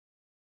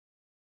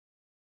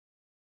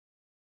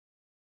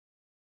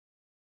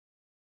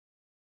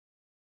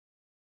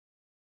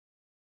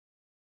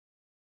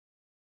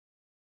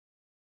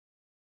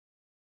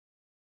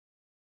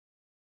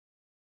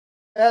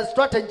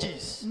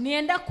strategies.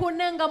 nienda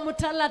kunenga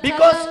mutalatala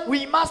Because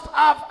we must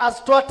have a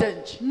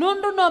strategy.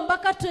 nundu no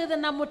mpaka twethe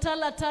na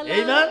mutalatala.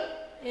 Amen.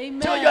 Amen.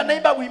 Tell your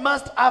neighbor we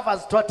must have a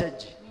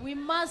strategy. We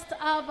must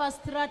have a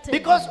strategy.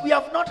 Because we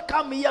have not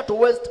come here to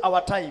waste our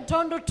time.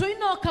 Tondu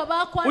tuinoka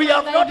bakwa We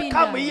have not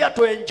come here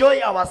to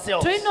enjoy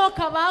ourselves.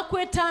 tuinoka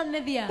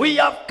bakwetaniria. We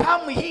have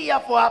come here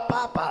for a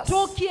purpose.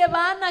 Tukie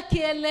bana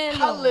kielelo.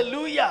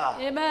 Hallelujah.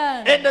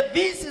 Amen. And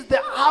this is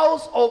the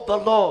house of the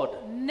Lord.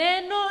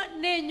 Neno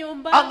ne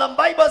nyumba. And the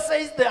Bible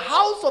says the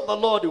house of the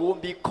Lord will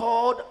be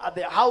called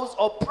the house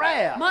of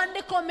prayer.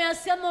 Maandiko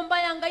measia nyumba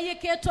yanga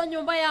yeketwa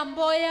nyumba ya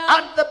mboya.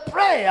 And the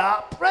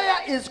prayer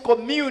is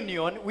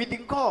communion with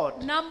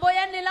God. Na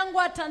mboya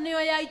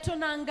nilangwatanio ya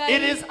itunanga.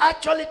 It is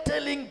actually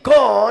telling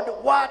God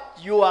what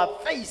you are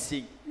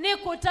facing Ni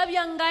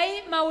kutabya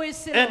ngai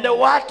mawisiro. and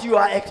what you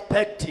are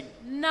expecting.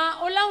 Na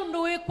ula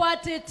unduwe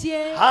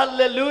kwatetie.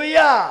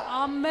 Hallelujah.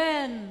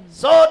 Amen.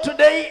 So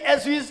today,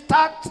 as we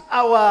start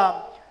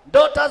our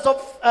Daughters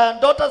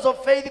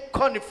of Faith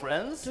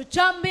conference,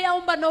 Tuchambia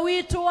umbano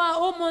witu wa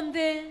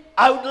umunde.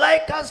 I would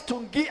like us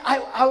to give.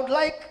 I would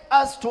like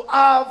us to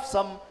have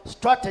some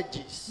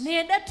strategies,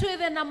 Nienda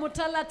tuithe na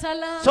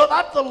mutalatala. so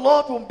that the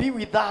Lord will be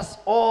with us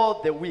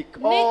all the week,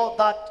 all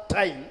that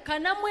time,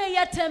 Kana mwe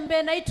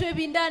yatembe na itwe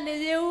bindane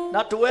yeu.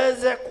 na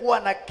tuweze kuwa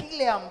na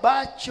kile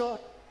ambacho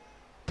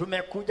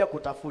tumekuja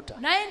kutafuta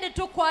Naende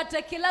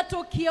tukwate kila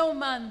tukia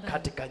umanda.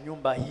 katika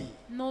nyumba hii,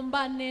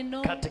 Nomba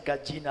neno. katika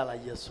jina la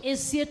Yesu.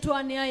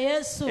 Esietwani ya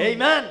Yesu.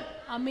 Amen.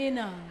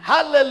 Amina.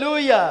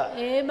 Hallelujah.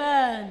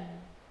 Amen.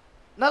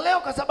 Na leo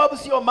kwa sababu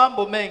sio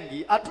mambo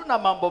mengi, hatuna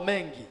mambo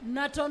mengi,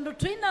 Na tondu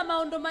tuina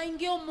maundu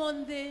maingi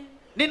umunde.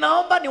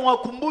 ninaomba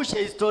niwakumbushe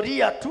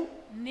historia tu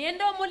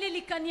Nienda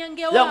umulilikania ya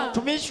ngewa.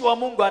 mtumishi wa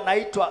Mungu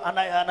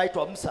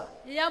anaitwa Musa.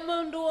 Ya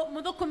mundu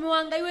mudhukumi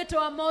wanga iwetu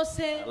wa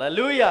Mose.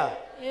 Hallelujah.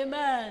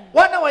 Amen.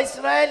 Wana wa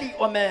Israeli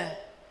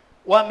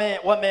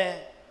wame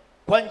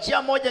kwa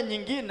njia moja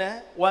nyingine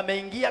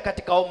wameingia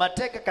katika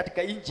umateka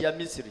katika nchi ya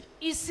Misri.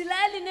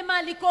 Israeli ni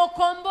maliko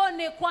kombo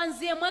ni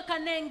kwanzie mwaka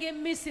nenge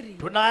Misri.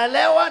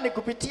 Tunaelewa ni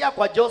kupitia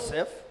kwa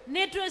Joseph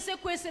Nituweze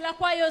kuesela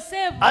kwa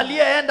Yosefu.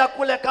 aliyeenda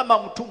kule kama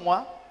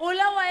mtumwa,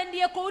 Ula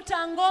waendie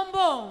kuuta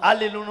ngombo.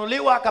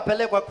 alinunuliwa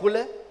akapelekwa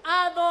kule.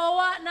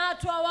 Adhowa na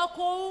atwa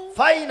wako.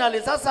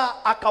 Finally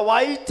sasa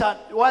akawaita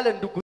wale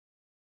ndugu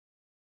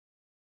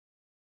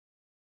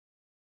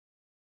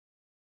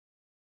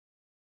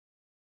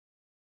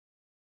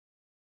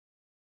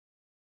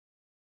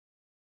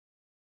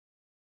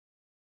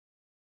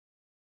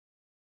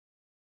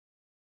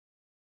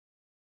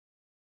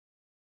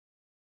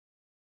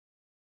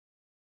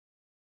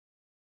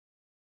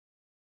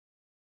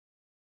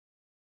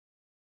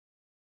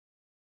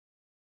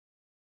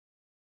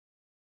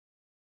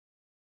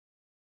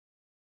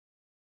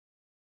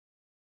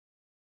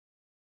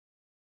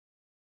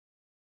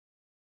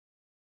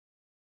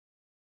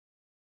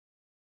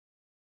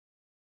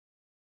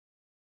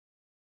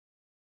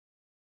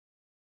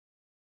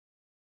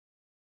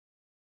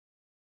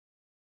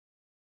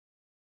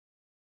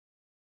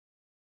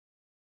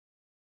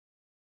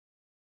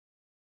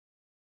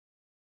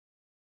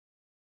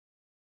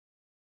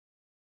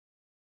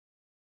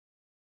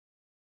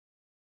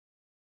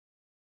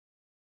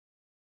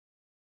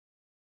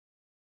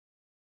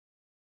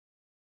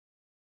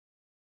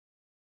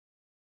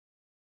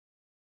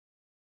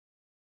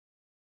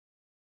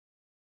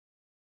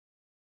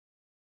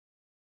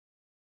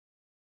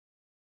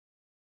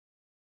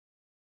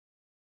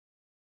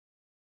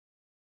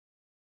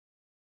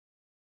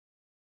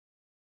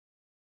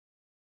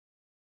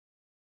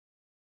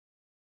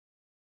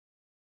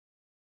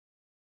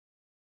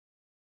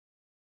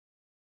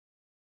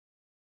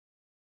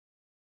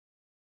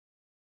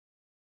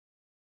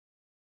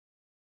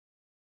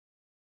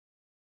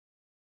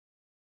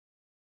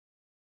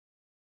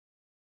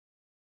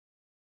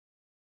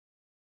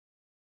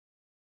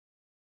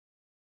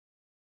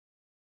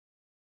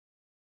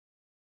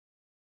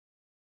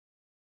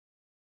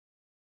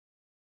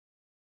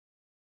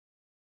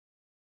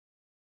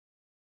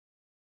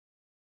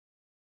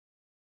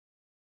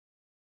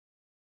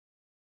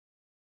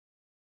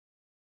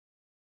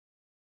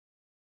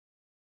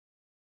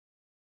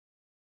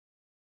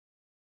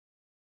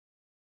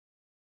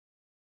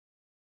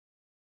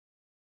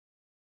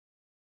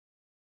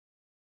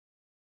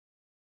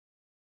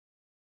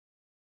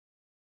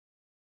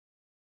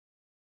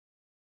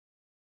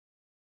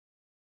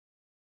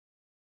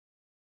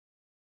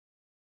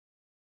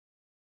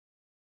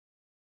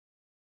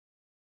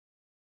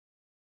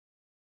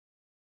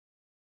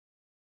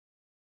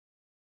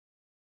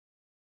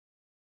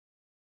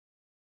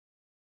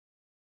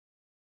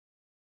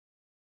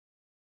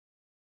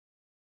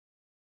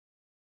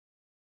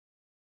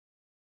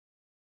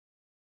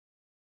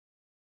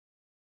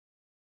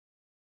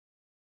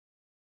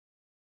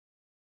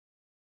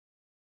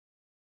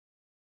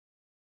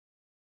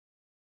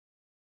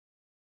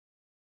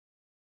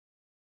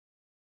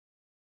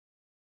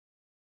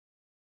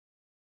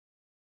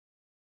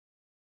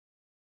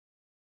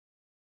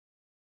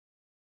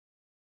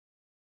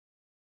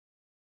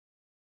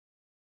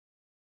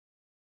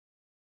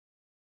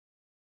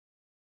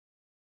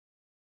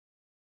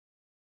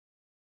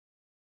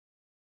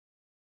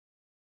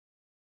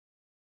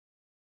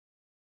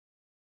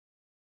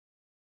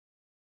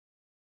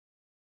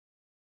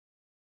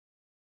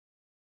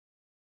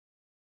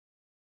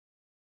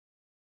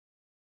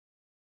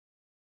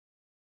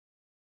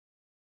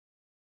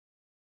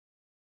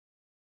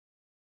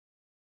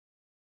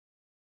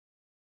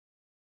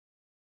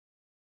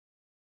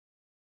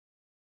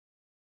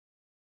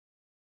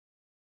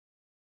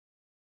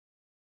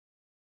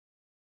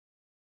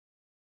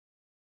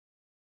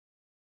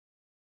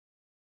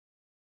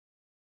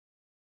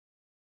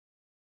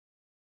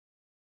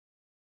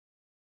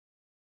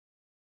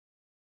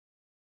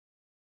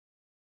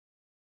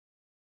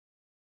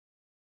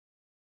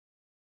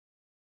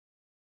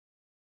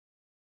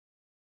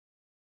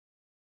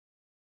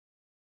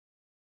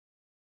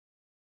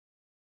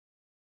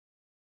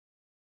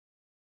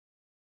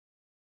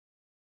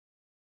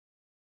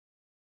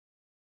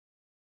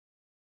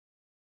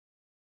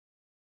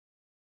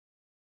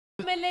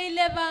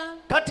meleileva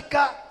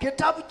katika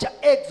kitabu cha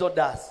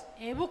Exodus,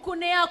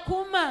 ebukune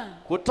yakuma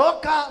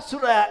Kutoka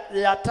sura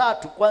ya 3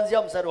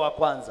 kuanzia mstari wa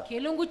kwanza.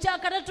 kilungu cha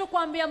katatu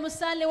kwambia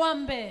musale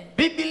wambe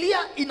Biblia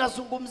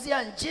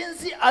inazungumzia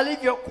jinsi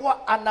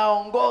alivyokuwa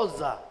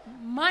anaongoza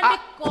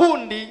mandiko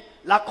kundi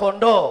la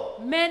kondoo.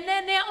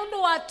 menene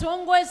undu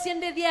watongo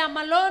esindithia ya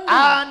malondo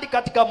Andi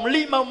katika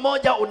mlima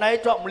mmoja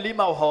unaitwa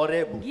mlima wa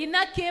Horebu.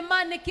 gina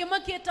kima ni kima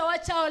kitawa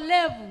cha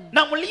olevu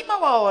Na mlima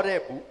wa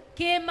Horebu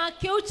kima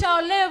kiu cha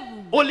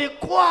olevu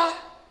ulikuwa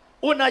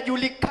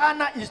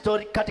unajulikana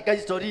katika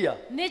historia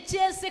ni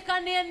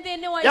chesekanie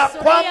nthini wa ya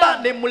kwamba historia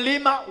ni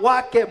mlima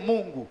wake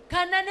Mungu.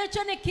 kana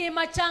nicho ni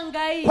kima cha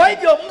ngai Kwa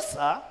hivyo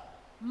Musa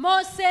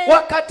Mose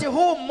wakati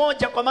huu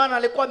mmoja, kwa maana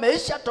alikuwa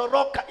ameisha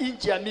toroka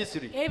nchi ya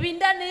Misri,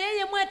 ebindane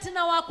yeye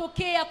mwetina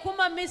wakukea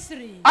kuma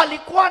Misri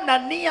alikuwa na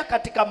nia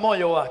katika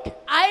moyo wake,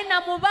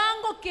 aina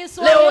mubango leo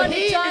kiswahili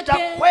hii chake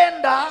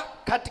nitakwenda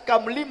katika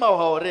mlima wa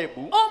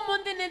Horebu,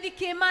 omundi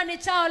nithikimani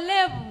cha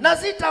olevu na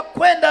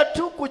sitakwenda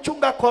tu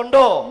kuchunga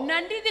kondoo,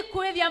 na ndithi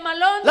kuithia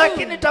malondo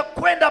lakini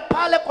nitakwenda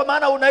pale kwa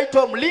maana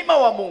unaitwa mlima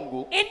wa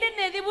Mungu, indi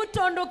nithi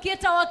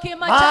butondokieta wa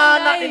kima cha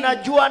maana ngai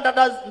ninajua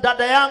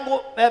dada yangu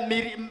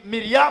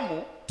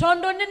Miriamu,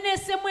 tondo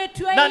ninese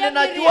mwetu na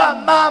ninajua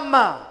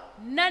mama,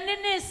 na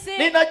ninese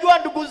ninajua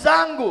ndugu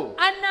zangu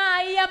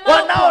ana ya mama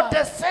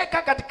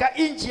wanaoteseka katika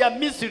nchi ya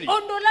Misri,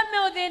 ondula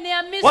meodhene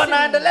ya Misri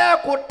wanaendelea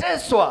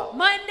kuteswa,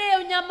 maende ya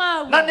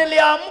unyamawu na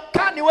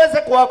niliamka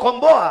niweze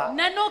kuwakomboa,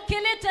 na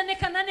nokeleta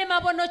nekanane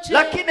mabono che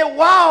lakini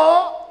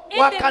wao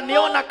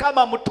wakaniona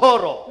kama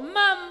mtoro,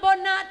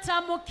 mambona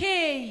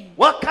tamukei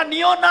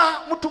wakaniona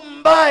mtu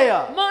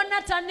mbaya,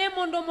 mona tane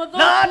mundu mudhoku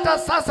na hata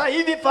sasa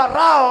hivi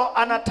Farao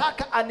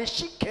anataka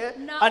anishike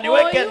na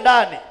aniweke oyu,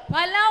 ndani.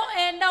 palau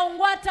enda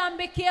ungwata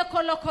ambikie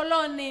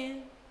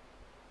kolokoloni.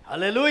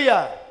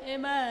 Haleluya.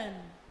 Amen.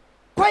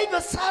 Kwa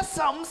hivyo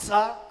sasa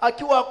Musa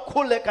akiwa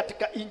kule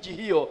katika nchi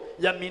hiyo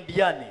ya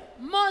Midiani,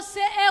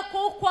 Mose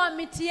eko kwa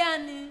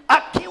mitiani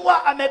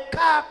akiwa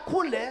amekaa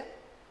kule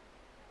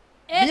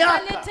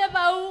ekalete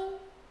bau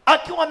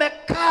akiwa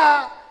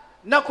amekaa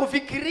na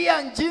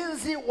kufikiria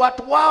jinsi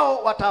watu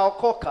wao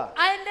wataokoka,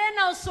 aende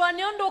na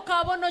uswani ondo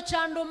ukabono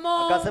chandu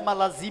mo akasema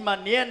lazima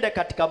niende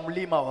katika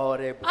mlima wa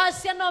Horebu.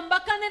 asiano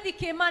mbaka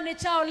nithikimane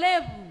cha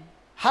olevu.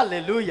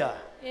 Haleluya.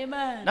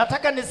 Amen.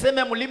 Nataka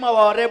niseme mlima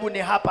wa Horebu ni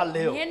hapa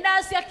leo. Nienda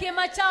asia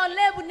kima cha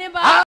olevu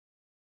nimba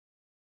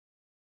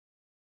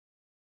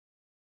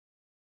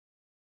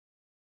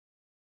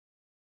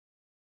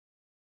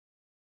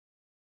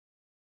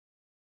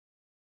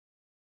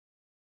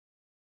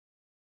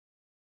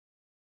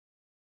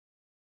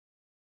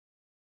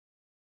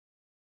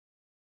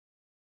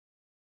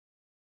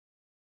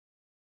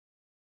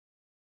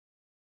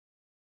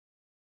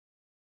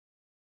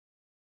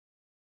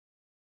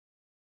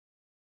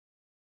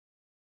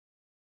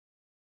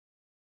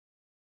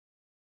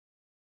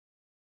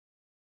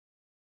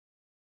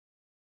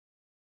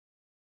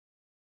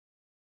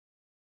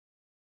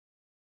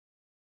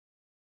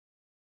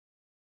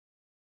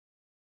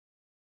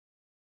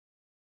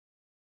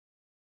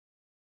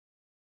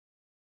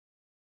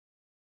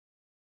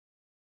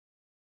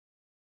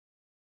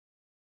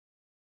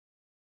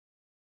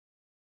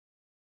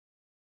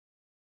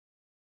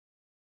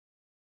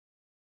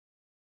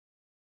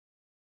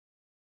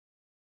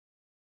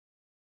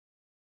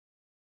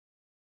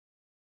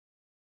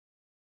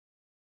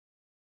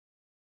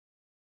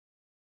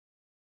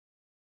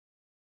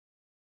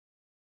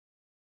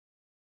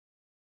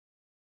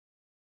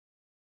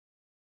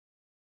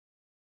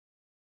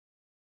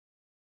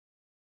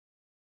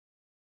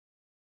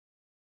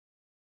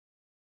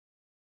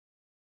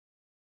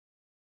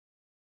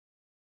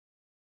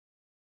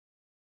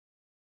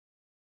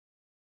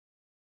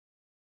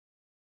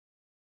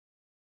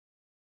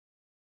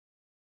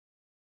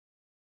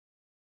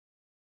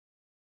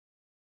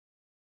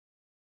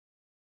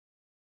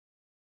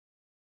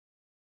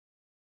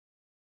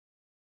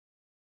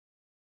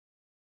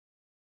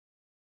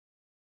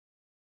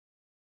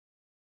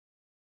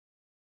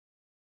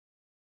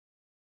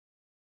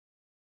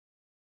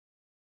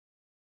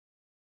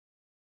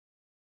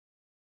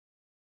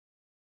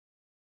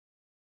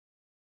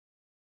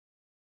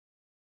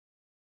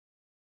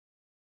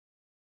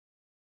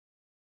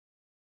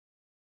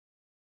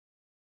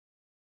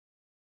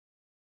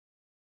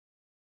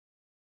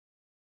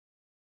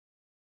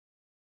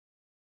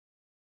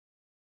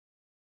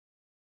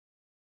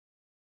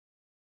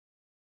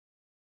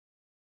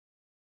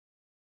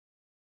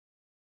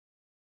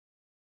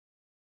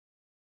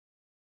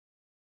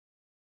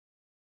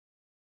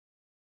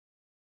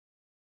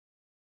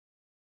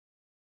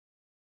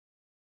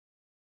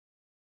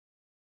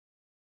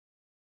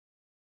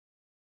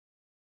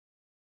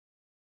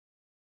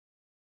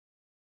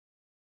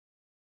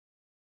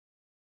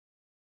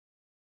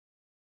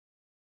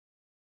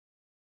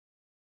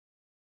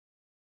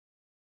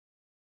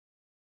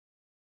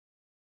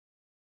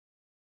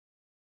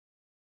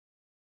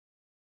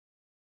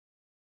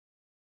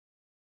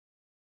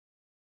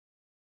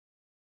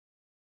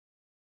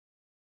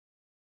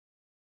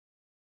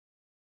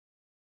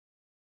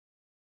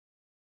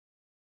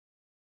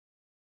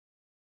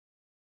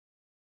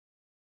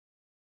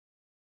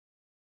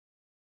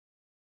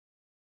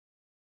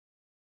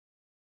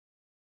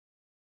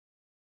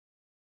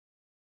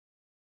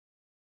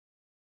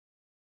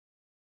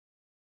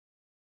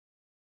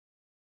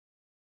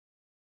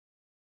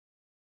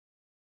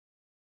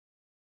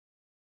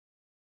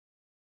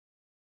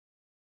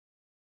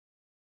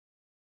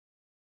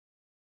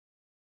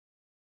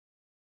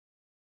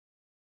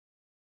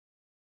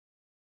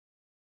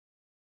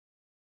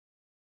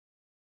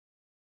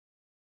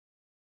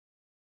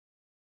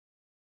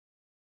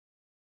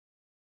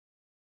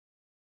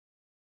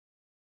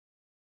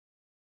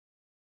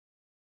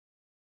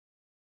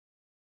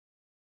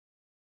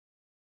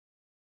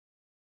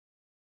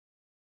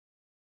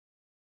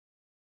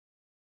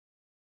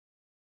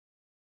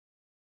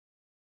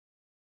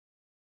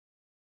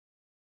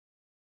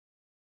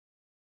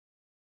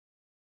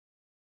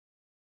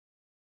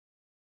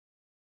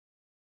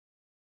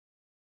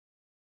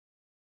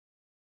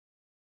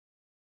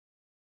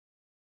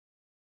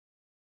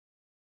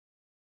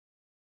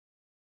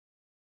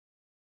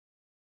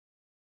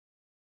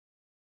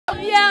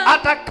vya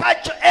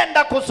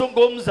atakachoenda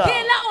kuzungumza,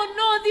 kila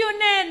onodhi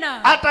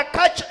unena,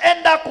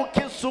 atakachoenda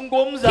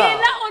kukizungumza.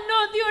 kila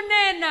onodhi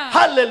unena.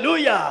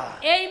 Haleluya.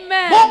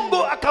 Amen.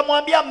 Mungu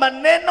akamwambia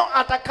maneno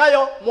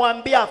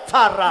atakayomwambia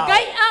Farao.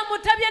 Gai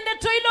amutabya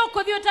ndeto ilo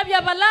kodhi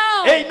utabya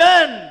balao.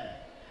 Amen.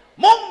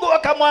 Mungu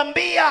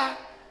akamwambia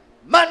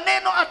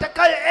maneno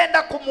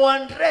atakayoenda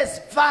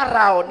kumuandress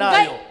Farao Gai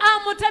nayo.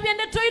 amutabya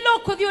ndeto ilo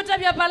kodhi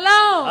utabya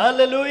balao.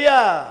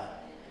 Haleluya.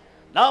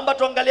 Naomba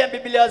tuangalie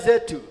Biblia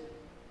zetu.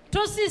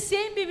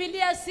 Tusisiye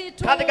Biblia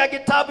situ. Katika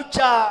kitabu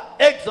cha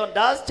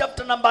Exodus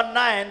chapter number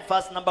 9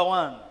 verse number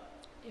 1.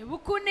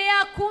 Ebukune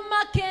ya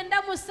kuma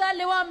kenda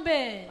musale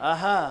wambe.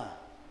 Aha.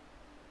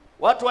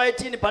 Watu wa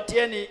 18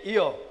 patieni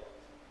hiyo.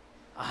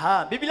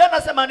 Aha. Biblia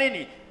nasema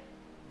nini?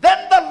 Then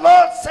the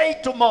Lord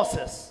said to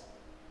Moses.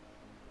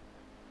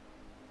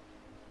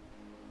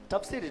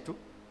 Tafsiri tu.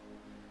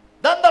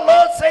 Then the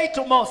Lord said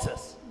to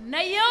Moses. Na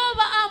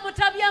Yehova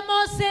amutabya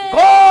Mose.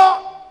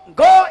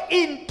 Go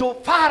into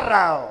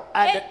Pharaoh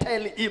and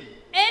tell him.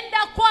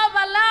 Enda kwa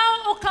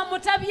balao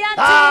ukamutabya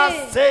That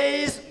ati.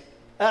 says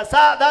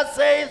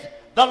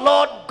the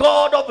Lord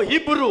God of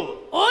Hebrews.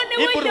 Oni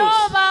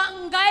Yehova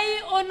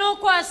ngai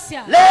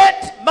onokwasya.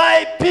 Let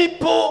my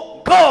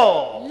people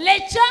go,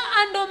 Lecha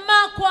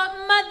andoma kwa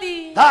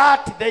madhi.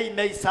 that they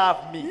may serve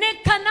me.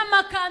 Nekana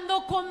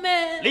makando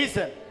kome.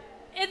 Listen.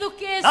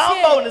 Edukesie.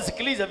 Naomba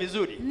unisikilize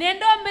vizuri.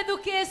 Nendo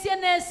medukesie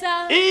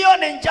nesa. Hiyo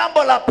ni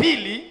jambo la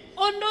pili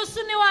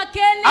Ondusu ni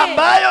wakeli.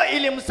 ambayo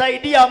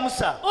ilimsaidia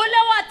Musa. Ule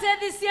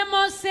watedhisie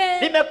Mose.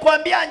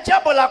 Nimekuambia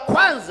jambo la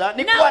kwanza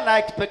ni kuwa na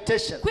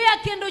expectation. Kuya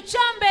kindu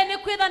chambe ni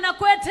kwitha na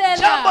kwetela.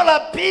 Jambo la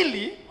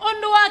pili,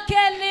 Ondu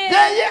wakeli.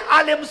 yeye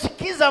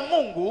alimsikiza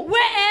Mungu We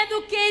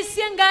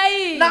edukesie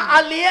ngai. na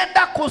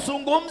alienda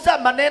kuzungumza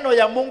maneno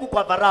ya Mungu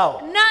kwa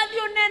Farao. Nadhi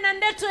unena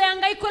ndeto ya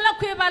ngai kula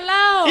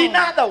kwebalao. In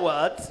other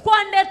words,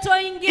 Kwa ndeto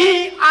ingi.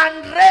 he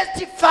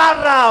undressed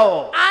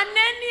Pharaoh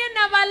Anenie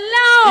na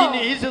balao. in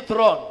his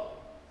throne.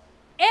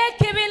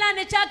 Ekibila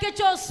ni chake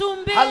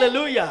chosumbi.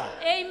 Hallelujah.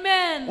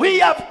 Amen. We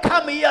have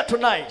come here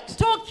tonight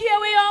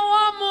Tokie we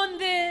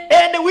wamunde.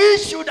 and we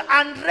should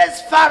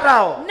undress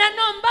Pharaoh. Na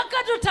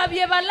nombaka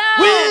tutabye balao.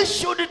 We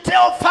should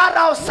tell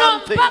Pharaoh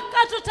something.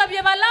 Nombaka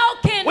tutabye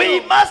balao kenu. We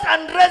must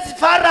undress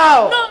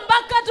Pharaoh.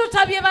 Nombaka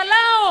tutabye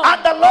balao.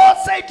 And the Lord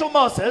said to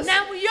Moses,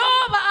 Na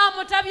Yehova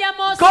amutabya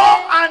Mose.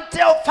 go and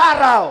tell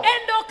Pharaoh,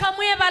 Endo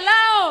kamwe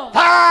balao.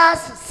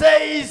 thus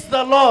says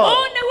the Lord,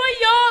 One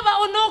we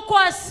Yehova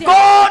unokwasya.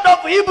 God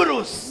of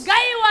Hebrews.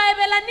 Ngai wa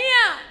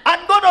ebelania.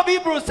 And God of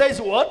Hebrews says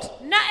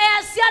what? Na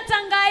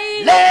easiata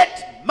ngai.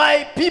 Let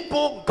my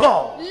people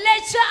go.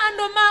 Lecha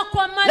andoma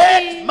kwa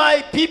Let madhi.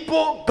 my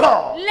people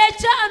go.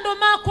 Lecha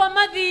andoma kwa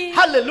madhi.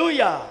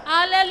 Hallelujah.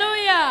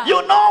 Hallelujah.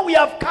 You know we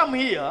have come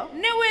here,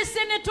 Ni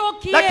wisini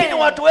tokie. lakini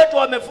watu wetu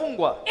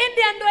wamefungwa.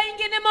 India ndo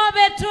ingine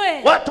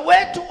mobetwe. Watu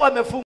wetu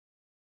wamefungwa.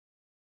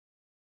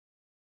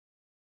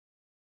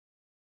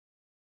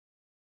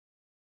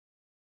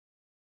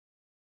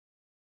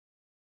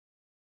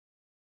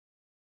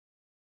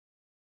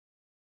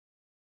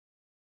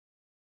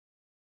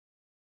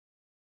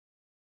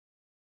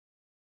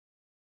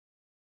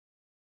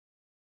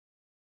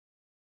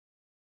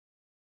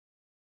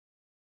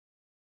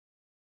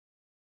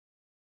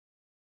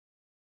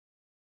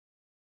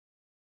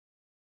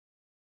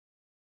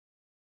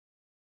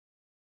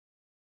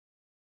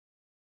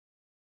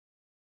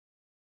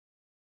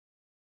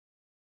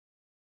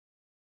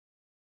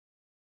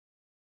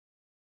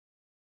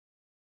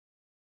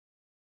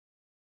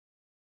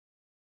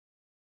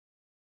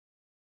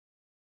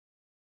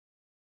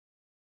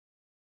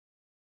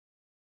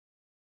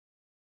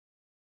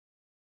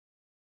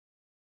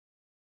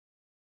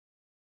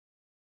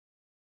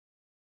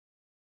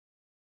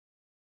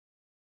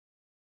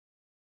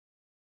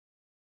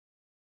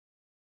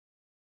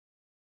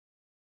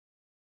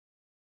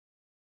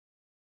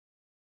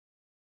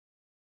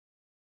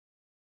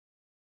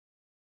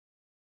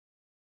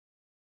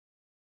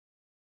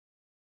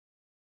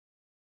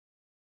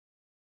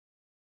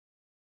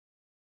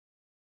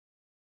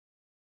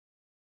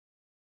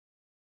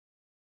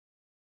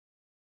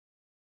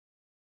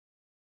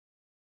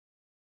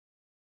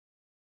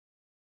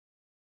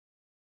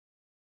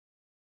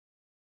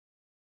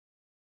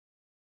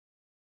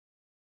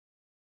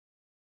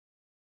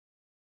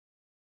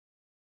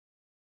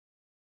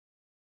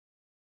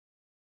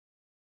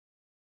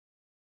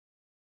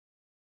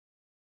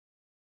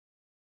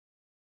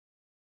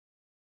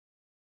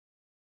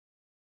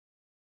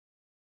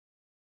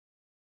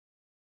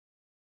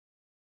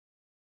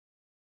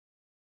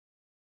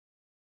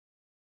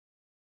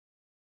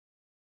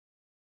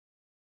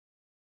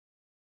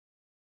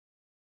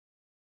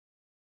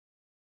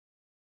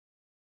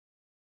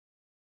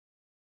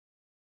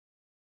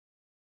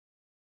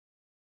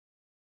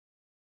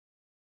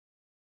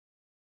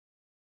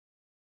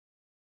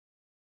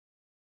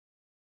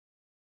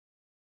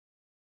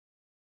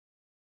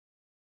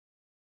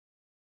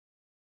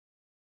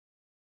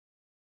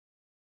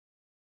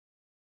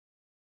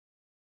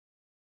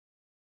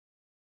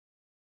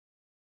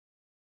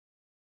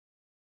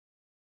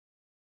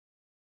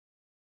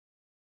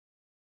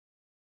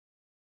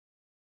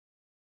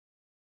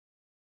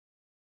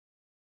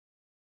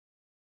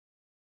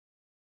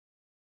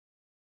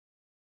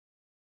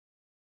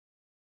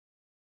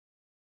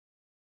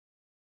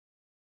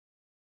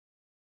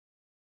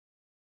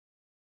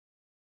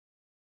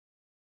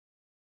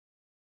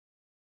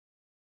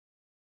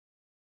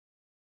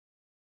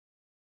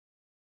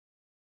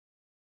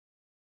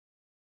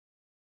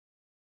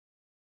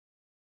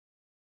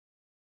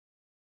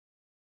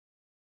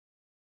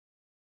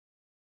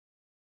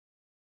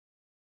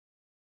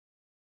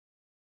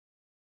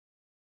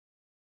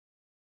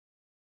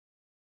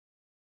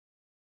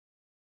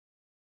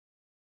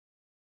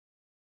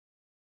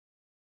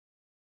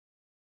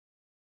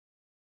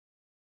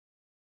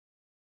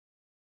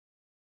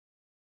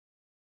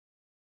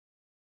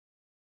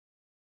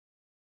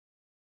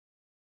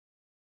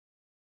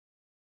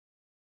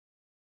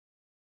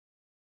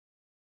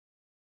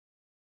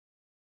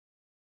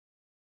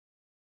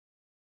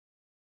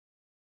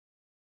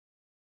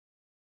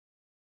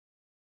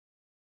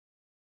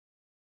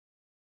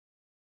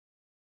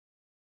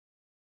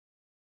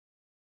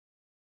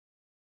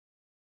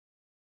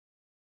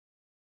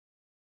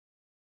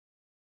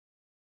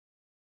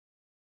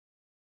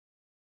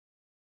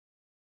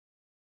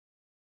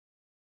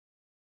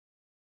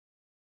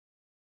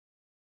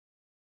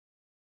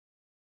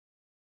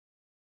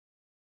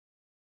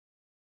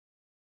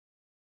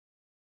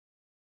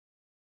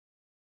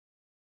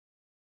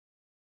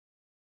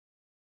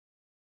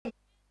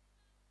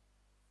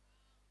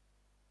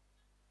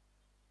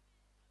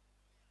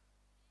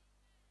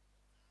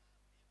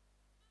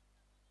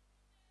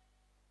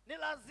 ni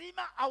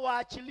lazima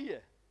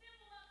awaachilie.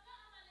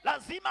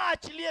 Lazima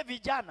aachilie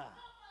vijana.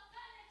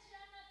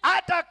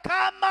 Hata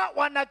kama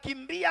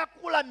wanakimbia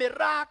kula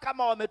miraa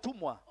kama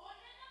wametumwa.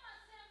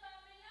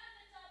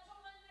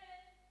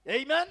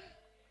 Amen.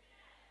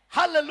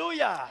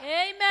 Hallelujah.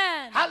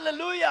 Amen.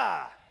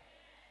 Hallelujah.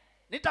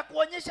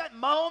 Nitakuonyesha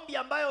maombi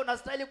ambayo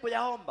unastahili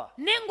kuyaomba.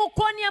 Ningu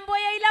kwani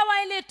amboya ila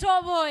wa ile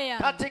toboya.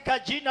 Katika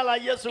jina la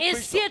Yesu Kristo.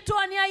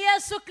 Isietwa ni ya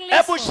Yesu Kristo.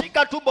 Hebu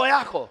shika tumbo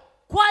yako.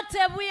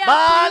 Kwatebuya.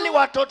 Mahali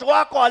watoto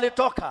wako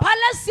walitoka.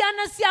 Pala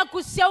siana siya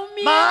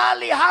kusiaumia.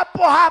 Mahali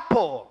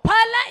hapo.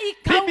 Pala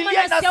ikauma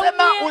Biblia na siaumia.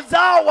 inasema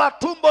uzao wa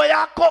tumbo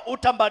yako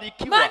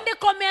utambarikiwa.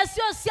 Mandiko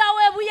mesio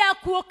siawebu ya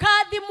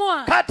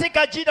kuokadhimwa.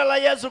 Katika jina la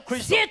Yesu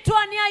Kristo.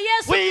 Sietwa ni ya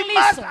Yesu We must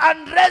Kristo.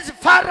 undress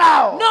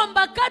Pharaoh.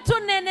 Nomba katu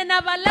nene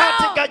na balao.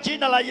 Katika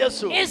jina la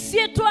Yesu.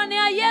 Isietwa ni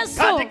ya Yesu.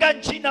 Katika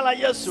jina la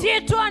Yesu.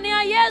 Sietwa ni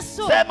ya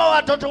Yesu. Sema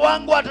watoto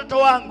wangu. Watoto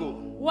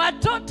wangu.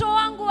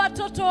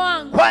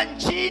 Kwa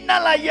jina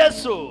la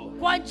Yesu.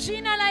 Kwa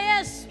jina la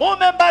Yesu.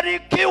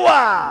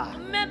 Umebarikiwa.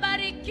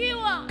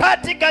 Mmebarikiwa.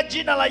 Katika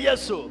jina la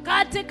Yesu.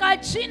 Katika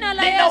jina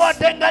la Yesu.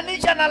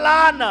 Ninawatenganisha na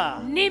laana.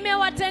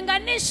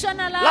 Nimewatenganisha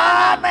na laana.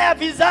 Laana ya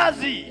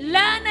vizazi.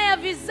 Laana ya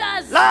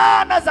vizazi.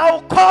 Laana za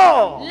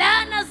ukoo.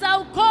 Laana za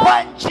ukoo.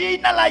 Kwa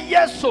jina la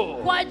Yesu.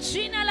 Kwa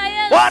jina la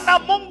Yesu. Bwana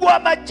Mungu wa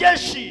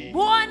majeshi.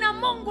 Bwana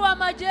Mungu wa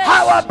majeshi.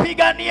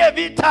 Hawapiganie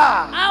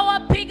vita.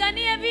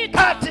 Awapiganie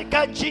vita.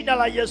 Katika jina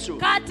la Yesu.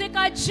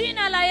 Katika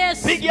jina la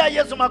Yesu. Pigia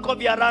Yesu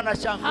makofi ya rana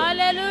shangwe.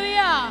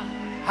 Haleluya.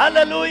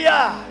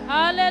 Haleluya.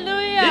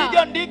 Haleluya.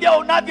 Hivyo ndivyo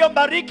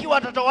unavyobariki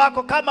watoto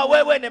wako kama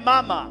wewe ni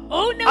mama.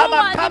 Une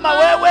Ama kama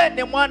wewe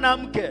ni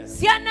mwanamke.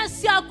 Siana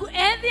siaku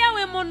edhia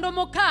we mundu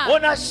muka.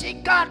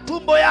 Unashika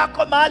tumbo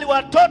yako mahali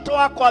watoto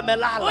wako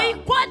wamelala.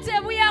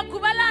 Uikwate buya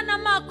kubalana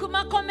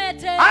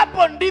makomete.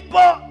 Hapo ndipo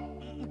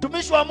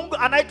mtumishi wa Mungu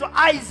anaitwa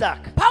Isaac.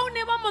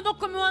 Paune bomo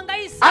kumiwanga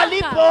Isaka.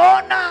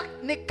 Alipoona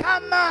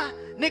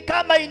ni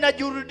kama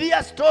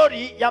inajurudia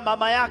story ya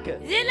mama yake.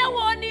 Zile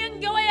woni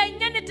ngewe ya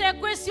nyani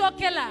tekwesi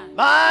okela.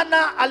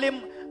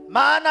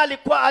 Maana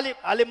alikuwa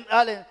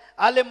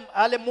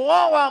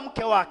alimuoa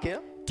mke wake.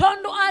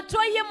 Tondo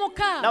atoye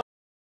muka.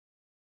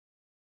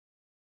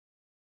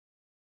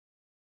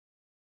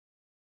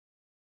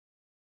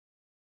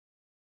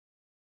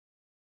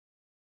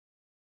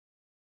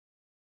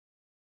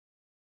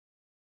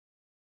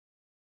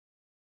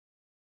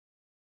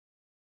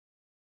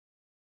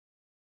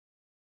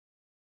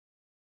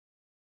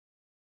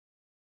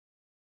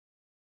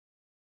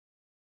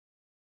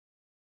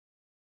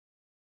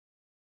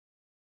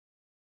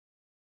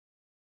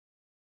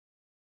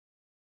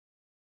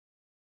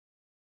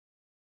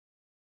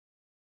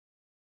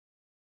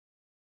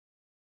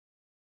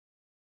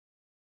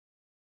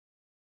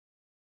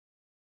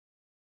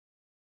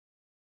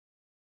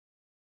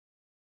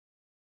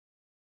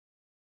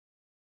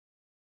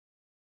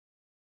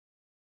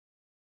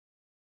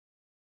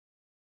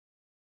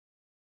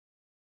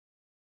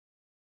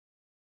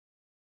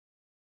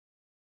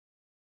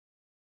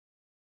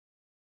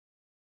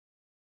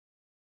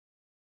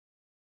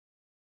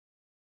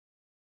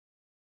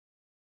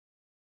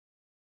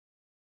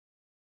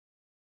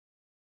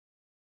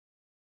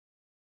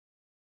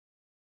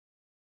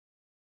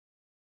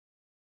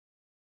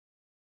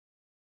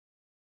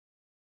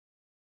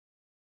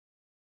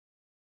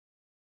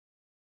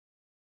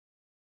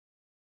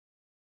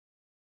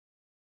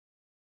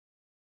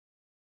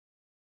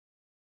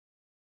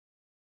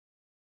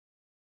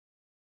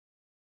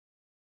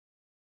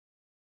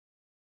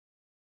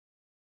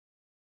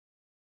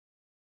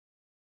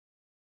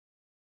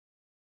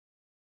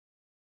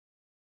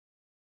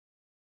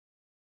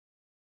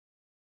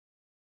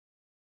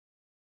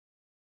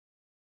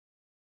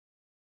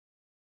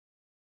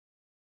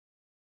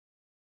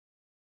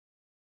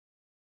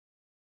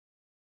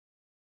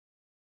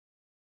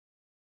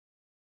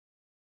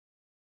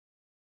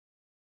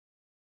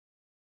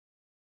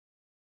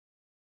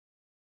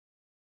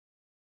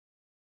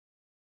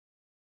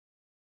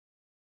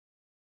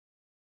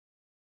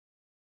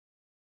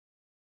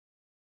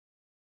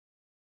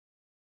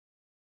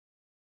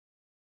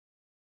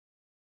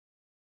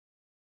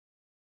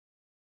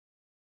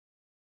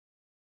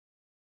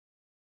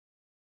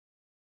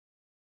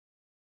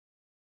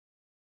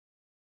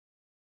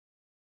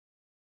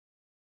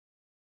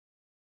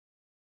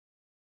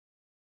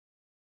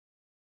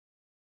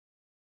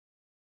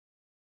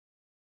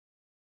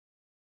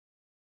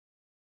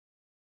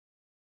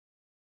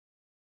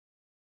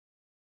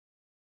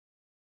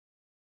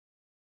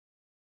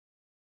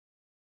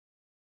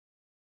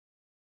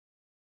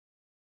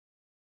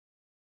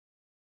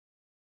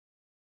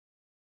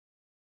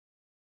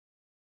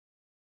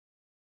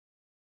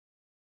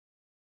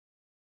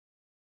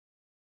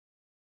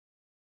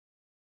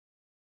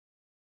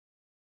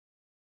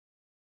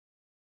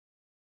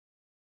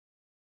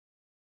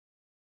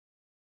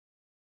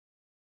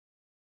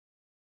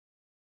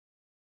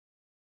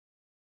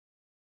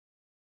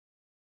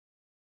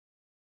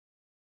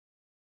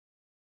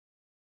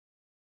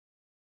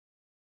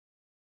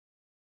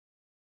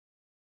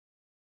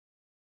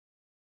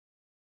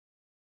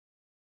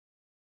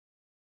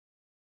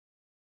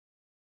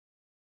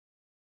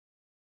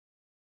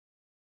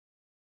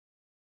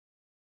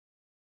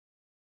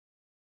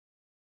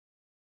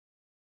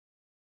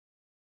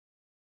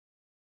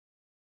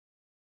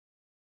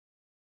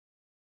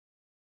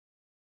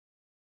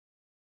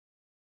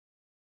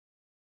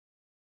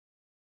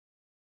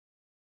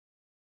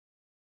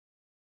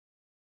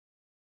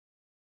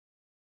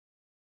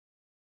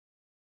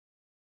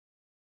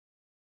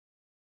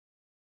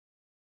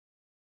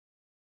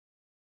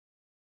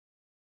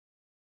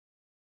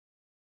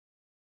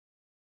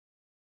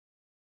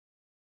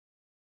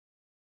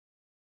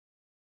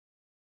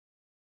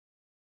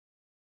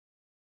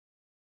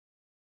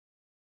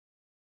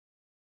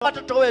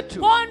 watoto wetu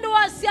kondu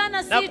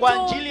wasiana na situ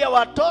kwa ajili ya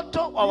watoto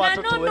wa na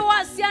watoto nundu wetu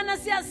wasiana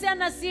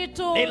siana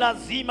situ ni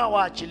lazima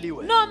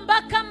waachiliwe. no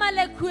mbaka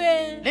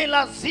malekwe Ni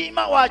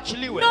lazima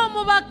waachiliwe. no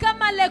mubaka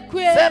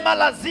malekwe Sema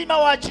lazima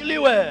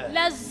waachiliwe.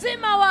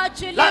 lazima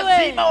waachiliwe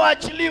Lazima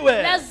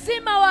waachiliwe.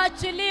 lazima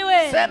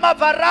waachiliwe Sema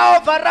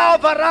Farao, Farao,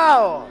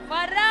 Farao.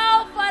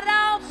 Farao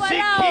Farao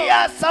Farao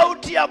Sikia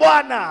sauti ya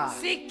Bwana.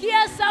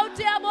 sikia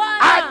sauti ya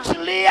Bwana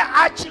Achilia,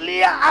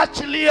 achilia,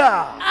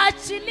 achilia.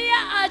 achilia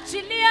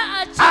achilia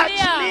achilia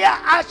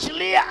Achilia,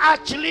 achilia,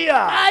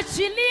 achilia.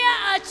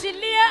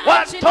 achilia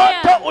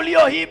Watoto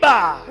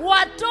ulioiba.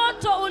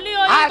 watoto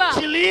ulioiba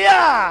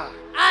Achilia.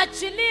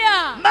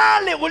 achilia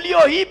Mali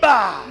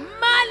ulioiba.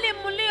 mali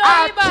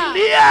mlioiba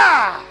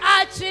Achilia.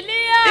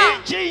 achilia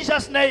In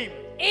Jesus name.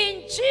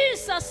 in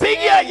Jesus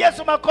Pigia name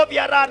Yesu makofi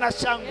ya raha na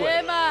shangwe.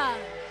 amen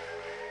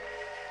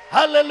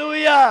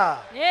Hallelujah.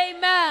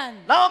 amen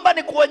Naomba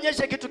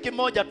nikuonyeshe kitu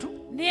kimoja tu.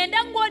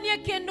 nienda nguonie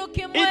kindu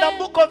kimwe In the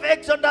book of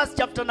Exodus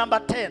chapter number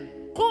 10.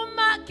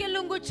 kuma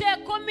kilungu che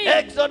 10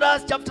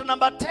 Exodus chapter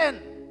number 10.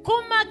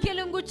 kuma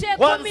kilungu che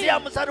Kuanzia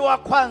 10 mstari wa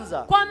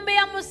kwanza.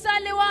 kwambia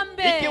musali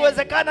wambe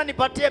Ikiwezekana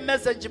nipatie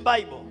Message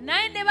Bible.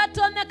 naende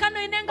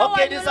batonekano inenga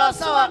Okay, ni sawa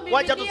sawa.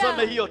 Wacha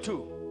tusome hiyo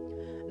tu.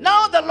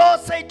 Now the Lord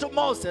said to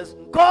Moses,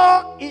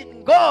 go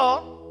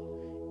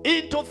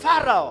into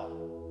Pharaoh,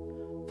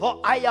 for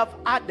I have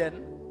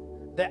hardened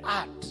the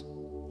heart.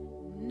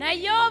 na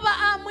yoba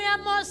amu ya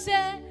Mose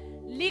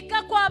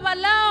lika kwa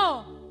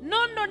balao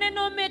nondo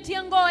neno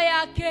metia ngoo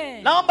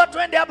yake. Naomba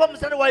twende hapo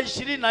mstari wa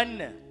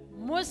 24.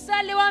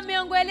 Musali wa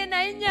miongo eli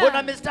na inya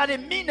Kuna mistari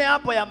mine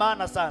hapo ya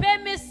maana sana. pe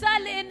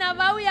misali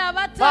inavau ya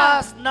bata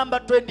Verse number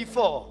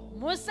 24.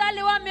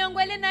 musali wa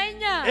miongo eli na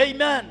inya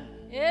Amen.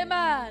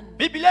 amen.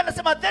 Biblia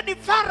inasema then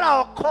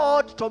Pharaoh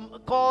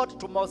called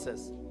to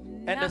Moses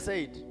and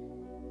said,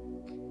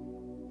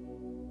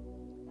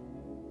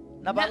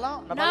 na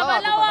balao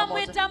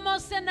amwita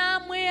Mose na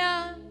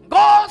amwia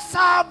go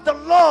serve the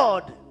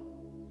Lord.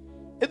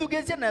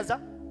 Edugezie neza.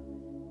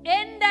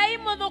 enda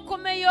imo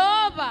dhukume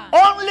Yehova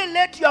Only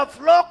let your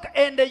flock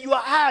and your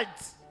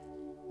herds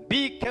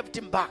be kept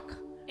back.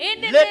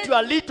 Let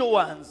your little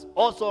ones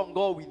also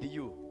go with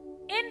you.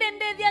 inde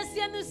ndethia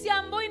sianu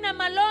sia mbui na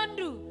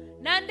malondu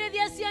na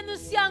ndethia sianu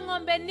sia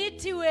ng'ombe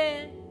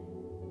nitiwe.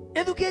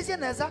 Edugezie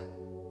neza.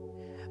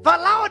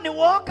 Farao ni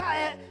woka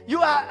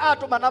you are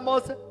atumana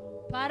Mose.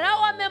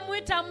 Farao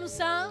amemwita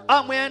Musa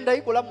Amwenda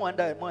ikula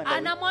mwenda.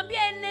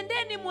 anamwambia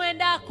enendeni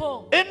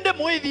muendako Ende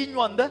muithi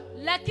inywonde.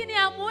 lakini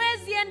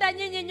hamwezi enda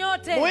nyinyi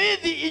nyote.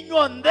 Muithi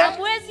inywonde.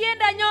 Hamwezi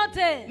enda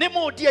nyote. Ni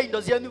mutia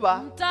indo cienu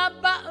ba.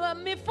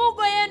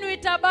 Mifugo yenu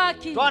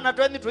itabaki. Twana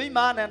tweni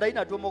tuimana enda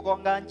ina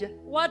tuomukonganje.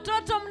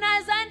 Watoto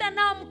mnaweza enda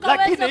nao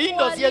mkaweza Lakini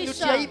indo cienu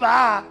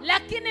ciaiba.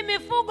 lakini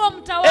mifugo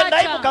mtawacha.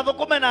 Endai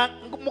mukathukume na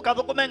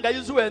mukathukume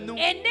ngai wenu.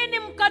 Endeni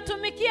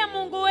mkatumikie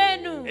Mungu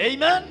wenu.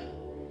 Amen.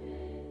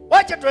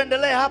 Wacha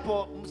tuendelee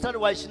hapo mstari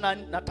wa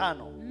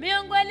 25.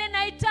 Miongo ile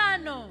na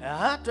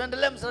 5.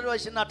 Tuendelee mstari wa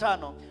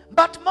 25.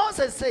 But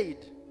Moses said,